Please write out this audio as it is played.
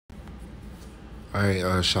All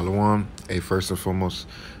right, Shalom. Hey, first and foremost,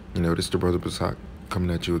 this is the brother Basak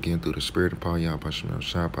coming at you again through the spirit and power. Yah Bashim El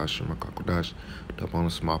Shah Bashim Akakodash. The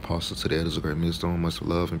bonus, my apostle to the elders of great wisdom, much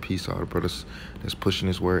love and peace to all the brothers that's pushing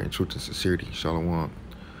this word in truth and sincerity. Shalom.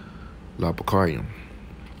 La Bakarium.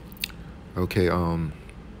 Okay,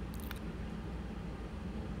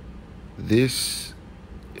 this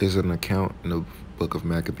is an account in the book of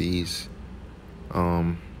Maccabees.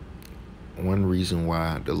 One reason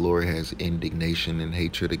why the Lord has indignation and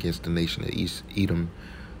hatred against the nation of East Edom,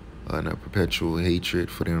 and a perpetual hatred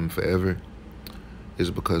for them forever, is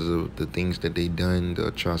because of the things that they done, the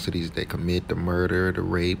atrocities they commit, the murder, the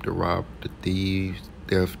rape, the rob, the thieves,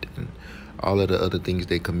 theft, and all of the other things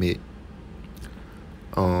they commit.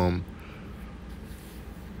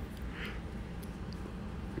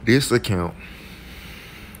 This account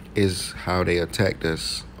is how they attacked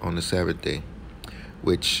us on the Sabbath day,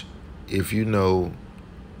 which, if you know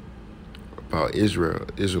about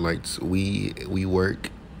Israelites, we work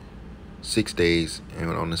 6 days, and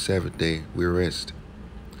on the seventh day we rest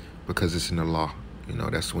because it's in the law.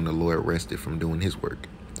 That's when the Lord rested from doing his work.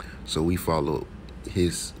 So we follow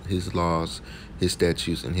his laws, his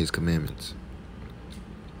statutes, and his commandments.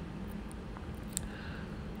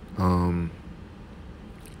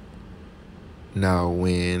 Now,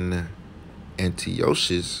 when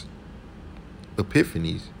Antiochus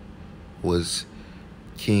Epiphanes was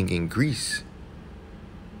king in Greece,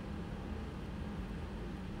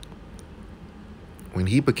 when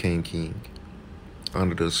he became king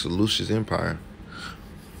under the Seleucid Empire,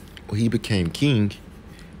 when he became king,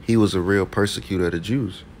 he was a real persecutor of the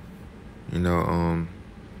Jews. And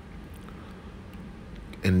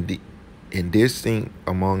this thing,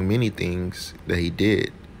 among many things that he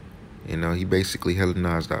did, he basically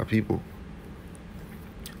Hellenized our people,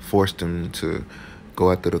 forced them to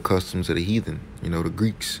go after the customs of the heathen, the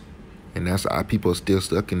Greeks. And that's our people are still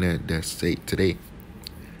stuck in that state today.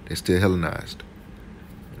 They're still Hellenized,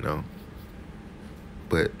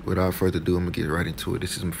 But without further ado, I'm going to get right into it.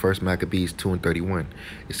 This is 1 Maccabees 2:31.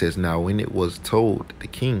 It says, "Now when it was told the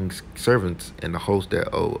king's servants and the host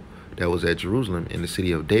that was at Jerusalem in the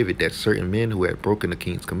city of David that certain men who had broken the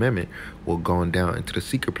king's commandment were gone down into the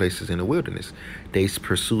secret places in the wilderness, they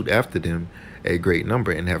pursued after them a great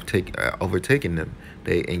number and have overtaken them.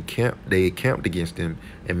 They encamped against them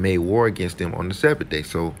and made war against them on the Sabbath day."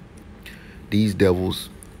 So these devils,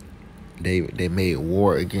 they made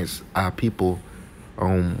war against our people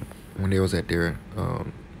when they was at their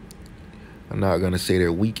I'm not gonna say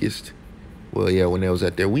their weakest. Well, yeah, when they was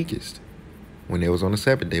at their weakest, when they was on the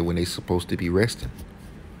Sabbath day, when they supposed to be resting.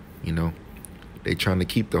 They trying to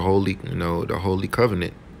keep the holy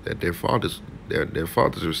covenant that their fathers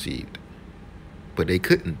received, but they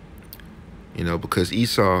couldn't, because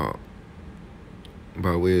Esau,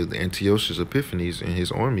 by way of the Antiochus Epiphanes and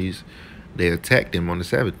his armies, they attacked him on the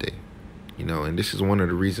Sabbath day. And this is one of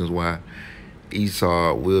the reasons why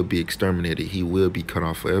Esau will be exterminated. He will be cut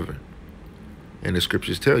off forever. And the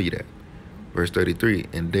scriptures tell you that. Verse 33,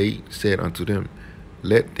 "And they said unto them,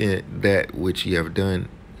 Let that which ye have done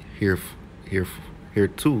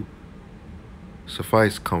hereto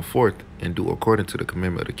suffice, come forth and do according to the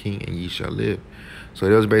commandment of the king, and ye shall live." So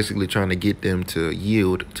they was basically trying to get them to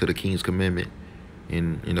yield to the king's commandment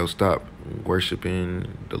and, stop worshiping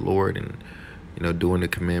the Lord and, doing the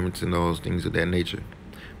commandments and those things of that nature.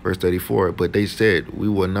 Verse 34, "But they said, We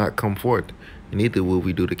will not come forth, neither will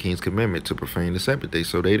we do the king's commandment to profane the Sabbath day."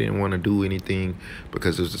 So they didn't want to do anything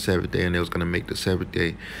because it was the Sabbath day and they was going to make the Sabbath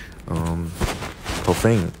day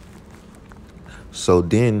profane. So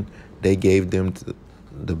then they gave them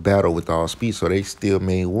the battle with all speed. So they still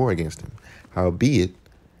made war against them. Howbeit,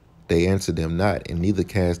 they answered them not, and neither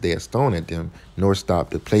cast they a stone at them, nor stopped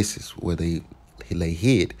the places where they lay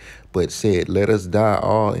hid, but said, "Let us die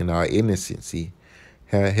all in our innocency.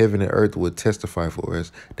 Heaven and earth would testify for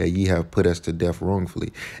us that ye have put us to death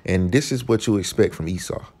wrongfully." And this is what you expect from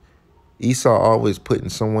Esau. Esau always putting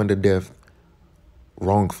someone to death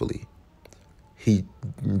wrongfully. He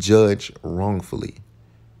judged wrongfully.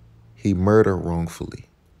 He murdered wrongfully.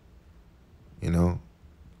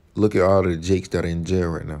 Look at all the Jakes that are in jail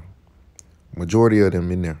right now. Majority of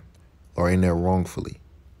them in there are in there wrongfully.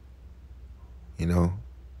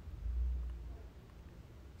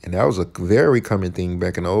 And that was a very common thing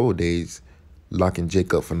back in the old days, locking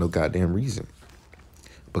Jake up for no goddamn reason.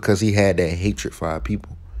 Because he had that hatred for our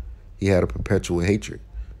people. He had a perpetual hatred.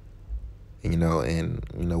 And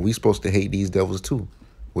we supposed to hate these devils too,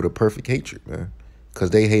 with a perfect hatred, man. Because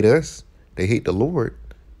they hate us. They hate the Lord.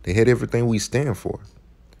 They hate everything we stand for.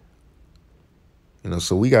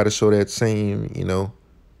 So we got to show that same, we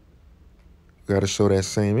got to show that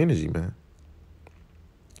same energy, man.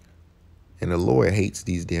 And the Lord hates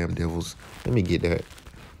these damn devils. Let me get that.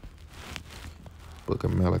 Book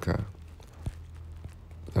of Malachi.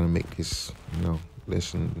 Gonna make this,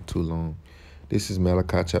 lesson too long. This is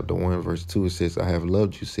Malachi chapter 1, verse 2. It says, I have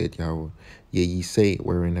loved you, said Yahweh. Yea, ye say,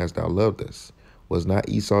 wherein hast thou loved us? Was not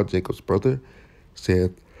Esau Jacob's brother?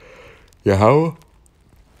 Saith Yahweh.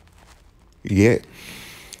 Yet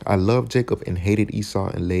I loved Jacob and hated Esau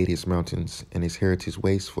and laid his mountains and his heritage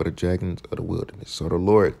waste for the dragons of the wilderness. So the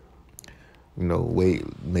Lord,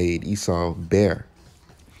 made Esau bare.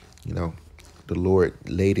 The Lord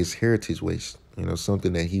laid his heritage waste.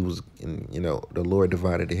 Something that he was, the Lord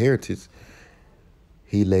divided the heritage.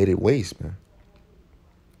 He laid it waste, man.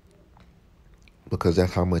 Because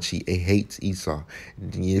that's how much he hates Esau.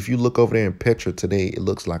 If you look over there in Petra today, it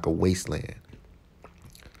looks like a wasteland.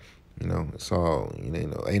 It's all,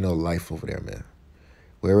 ain't no life over there, man.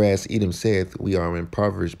 Whereas Edom said, we are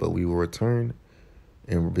impoverished, but we will return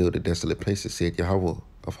and rebuild the desolate places, said Yahweh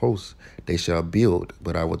of hosts. They shall build,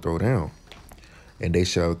 but I will throw down. And they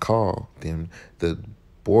shall call them the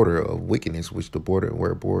border of wickedness, which the border,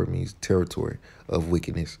 where border means territory of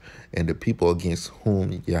wickedness, and the people against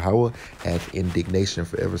whom Yahweh hath indignation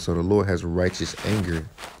forever. So the Lord has righteous anger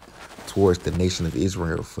towards the nation of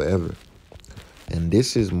Israel forever. And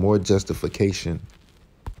this is more justification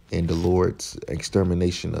in the Lord's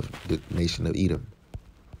extermination of the nation of Edom.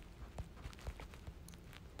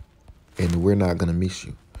 And we're not going to miss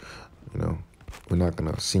you. We're not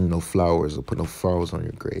going to sing no flowers or put no flowers on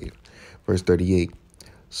your grave. Verse 38.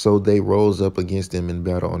 So they rose up against them in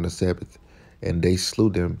battle on the Sabbath, and they slew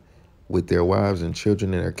them with their wives and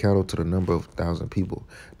children and their cattle to the number of 1,000 people.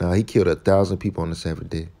 Now, he killed 1,000 people on the Sabbath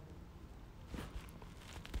day.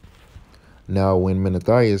 Now, when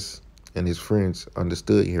Menathias and his friends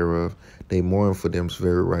understood hereof, they mourned for them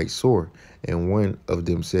very right sore. And one of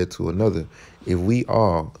them said to another, if we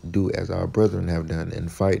all do as our brethren have done,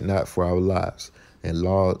 and fight not for our lives and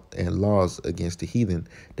laws against the heathen,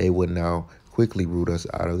 they would now quickly root us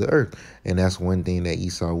out of the earth. And that's one thing that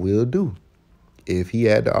Esau will do. If he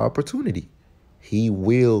had the opportunity, he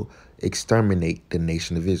will exterminate the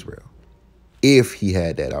nation of Israel. If he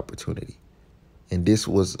had that opportunity. And this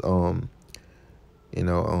was,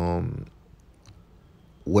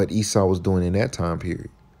 what Esau was doing in that time period,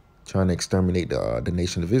 trying to exterminate the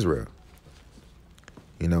nation of Israel.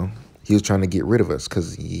 He was trying to get rid of us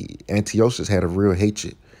because Antiochus had a real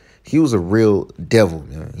hatred. He was a real devil,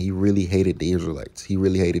 man. He really hated the Israelites. He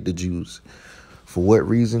really hated the Jews. For what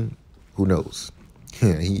reason? Who knows?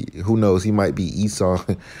 Who knows? He might be Esau,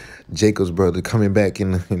 Jacob's brother, coming back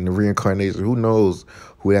in the reincarnation. Who knows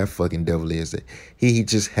who that fucking devil is? He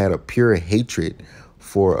just had a pure hatred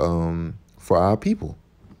for our people.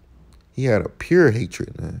 He had a pure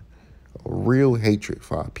hatred, man. A real hatred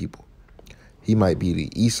for our people. He might be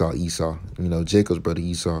the Esau, Jacob's brother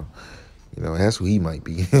Esau. That's who he might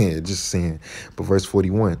be. Just saying. But verse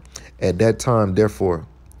 41, at that time, therefore,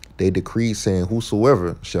 they decreed, saying,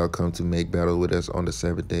 whosoever shall come to make battle with us on the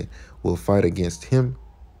Sabbath day will fight against him.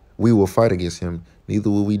 We will fight against him.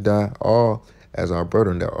 Neither will we die, all as our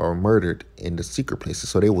brethren that are murdered in the secret places.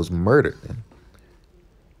 So they was murdered, man.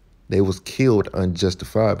 They was killed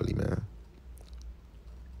unjustifiably, man.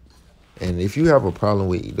 And if you have a problem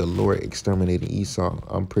with the Lord exterminating Esau,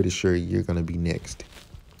 I'm pretty sure you're going to be next.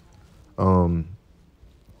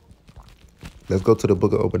 Let's go to the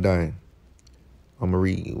book of Obadiah. I'm going to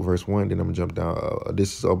read verse 1, then I'm going to jump down.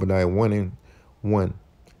 This is Obadiah 1:1.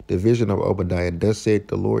 The vision of Obadiah, thus said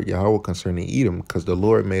the Lord Yahweh concerning Edom, because the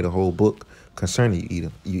Lord made a whole book concerning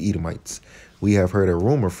you, Edomites. We have heard a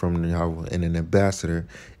rumor from Yahweh, and an ambassador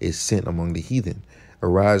is sent among the heathen.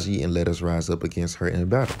 Arise ye, and let us rise up against her in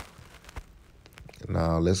battle.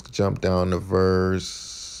 Now, let's jump down to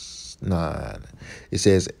verse 9. It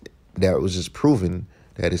says that was just proven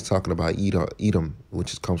that it's talking about Edom,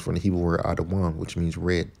 which comes from the Hebrew word Adamam, which means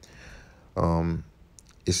red.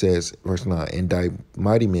 It says, verse 9, and thy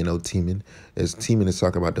mighty men, O Teman, as Teman is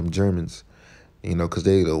talking about them Germans, because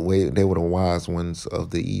they were the wise ones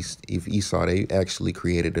of the East. If Esau, they actually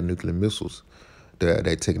created the nuclear missiles,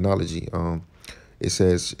 that technology. It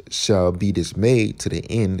says, shall be dismayed to the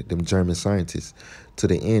end, them German scientists, to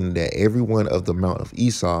the end that every one of the mount of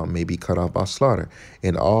Esau may be cut off by slaughter.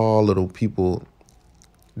 And all little people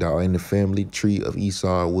that are in the family tree of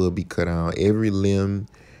Esau will be cut out. Every limb,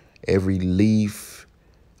 every leaf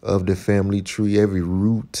of the family tree, every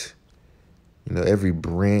root, every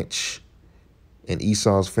branch in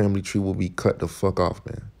Esau's family tree will be cut the fuck off,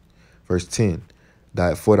 man. Verse 10.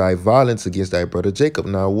 For thy violence against thy brother Jacob.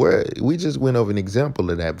 Now, we just went over an example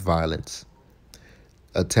of that violence.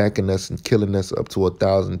 Attacking us and killing us up to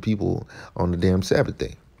 1,000 people on the damn Sabbath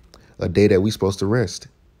day. a day that we supposed to rest.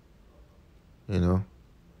 You know,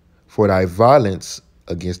 for thy violence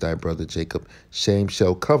against thy brother Jacob, shame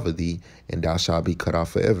shall cover thee, and thou shalt be cut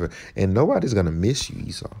off forever. And nobody's gonna miss you,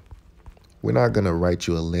 Esau. We're not gonna write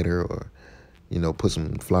you a letter or, put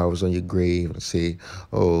some flowers on your grave and say,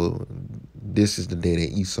 oh, this is the day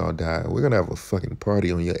that Esau died. We're gonna have a fucking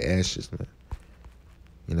party on your ashes, man.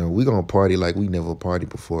 We're gonna party like we never partied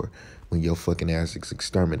before when your fucking ass is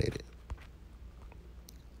exterminated.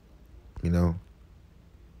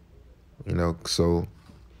 So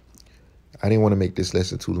I didn't want to make this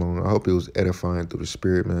lesson too long. I hope it was edifying through the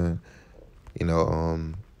spirit, man.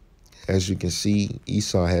 As you can see,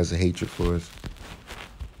 Esau has a hatred for us.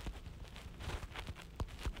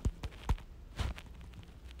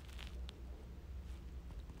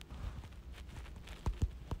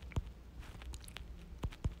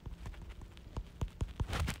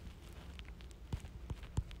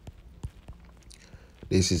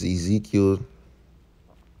 This is Ezekiel.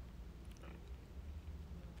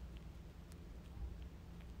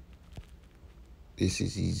 This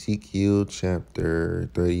is Ezekiel chapter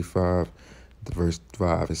 35, verse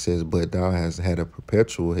 5. It says, but thou hast had a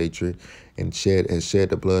perpetual hatred and has shed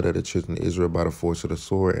the blood of the children of Israel by the force of the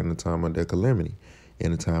sword in the time of their calamity,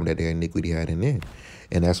 in the time that their iniquity had an end.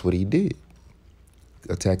 And that's what he did,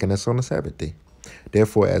 attacking us on the Sabbath day.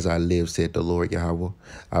 Therefore, as I live, said the Lord Yahweh,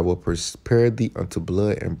 I will prepare thee unto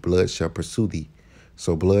blood, and blood shall pursue thee.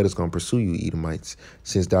 So blood is going to pursue you, Edomites.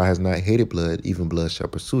 Since thou hast not hated blood, even blood shall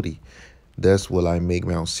pursue thee. Thus will I make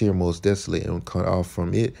Mount Seir most desolate, and cut off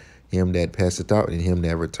from it him that passeth out and him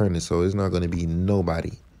that returneth. So it's not going to be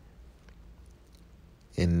nobody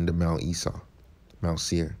in the Mount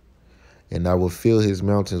Seir. And I will fill his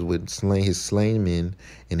mountains with his slain men,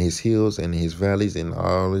 and his hills and his valleys and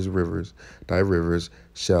all his rivers. Thy rivers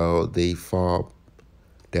shall they fall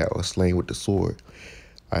that are slain with the sword.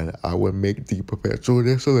 And I will make thee perpetual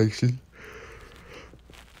desolation,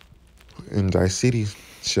 and thy cities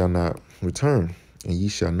shall not return, and ye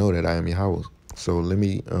shall know that I am Yahweh. So let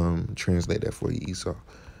me translate that for you, Esau.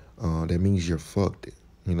 That means you're fucked.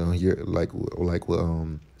 You're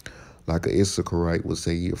like an Issacharite would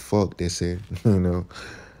say, you're fucked. They said, But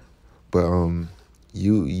the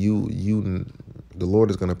Lord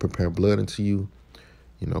is gonna prepare blood into you.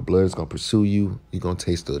 Blood is gonna pursue you. You're gonna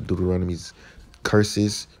taste the Deuteronomy's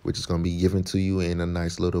curses, which is gonna be given to you in a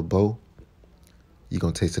nice little bow. You're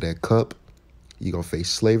gonna taste of that cup. You're gonna face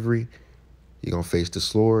slavery. You're gonna face the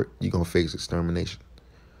sword. You're gonna face extermination.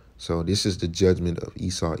 So this is the judgment of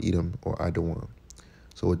Esau, Edom, or Idawam.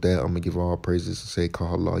 So with that, I'm going to give all praises and say,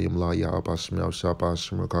 Kahala Yamla Yahba Shemel Shabba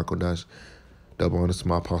Shemel Kakodash. Double honors to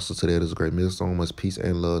my apostle today. It is a great millstone. Much peace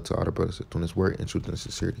and love to all the brothers doing this work in truth and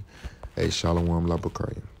sincerity. Hey, Shalom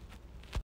Labakarian.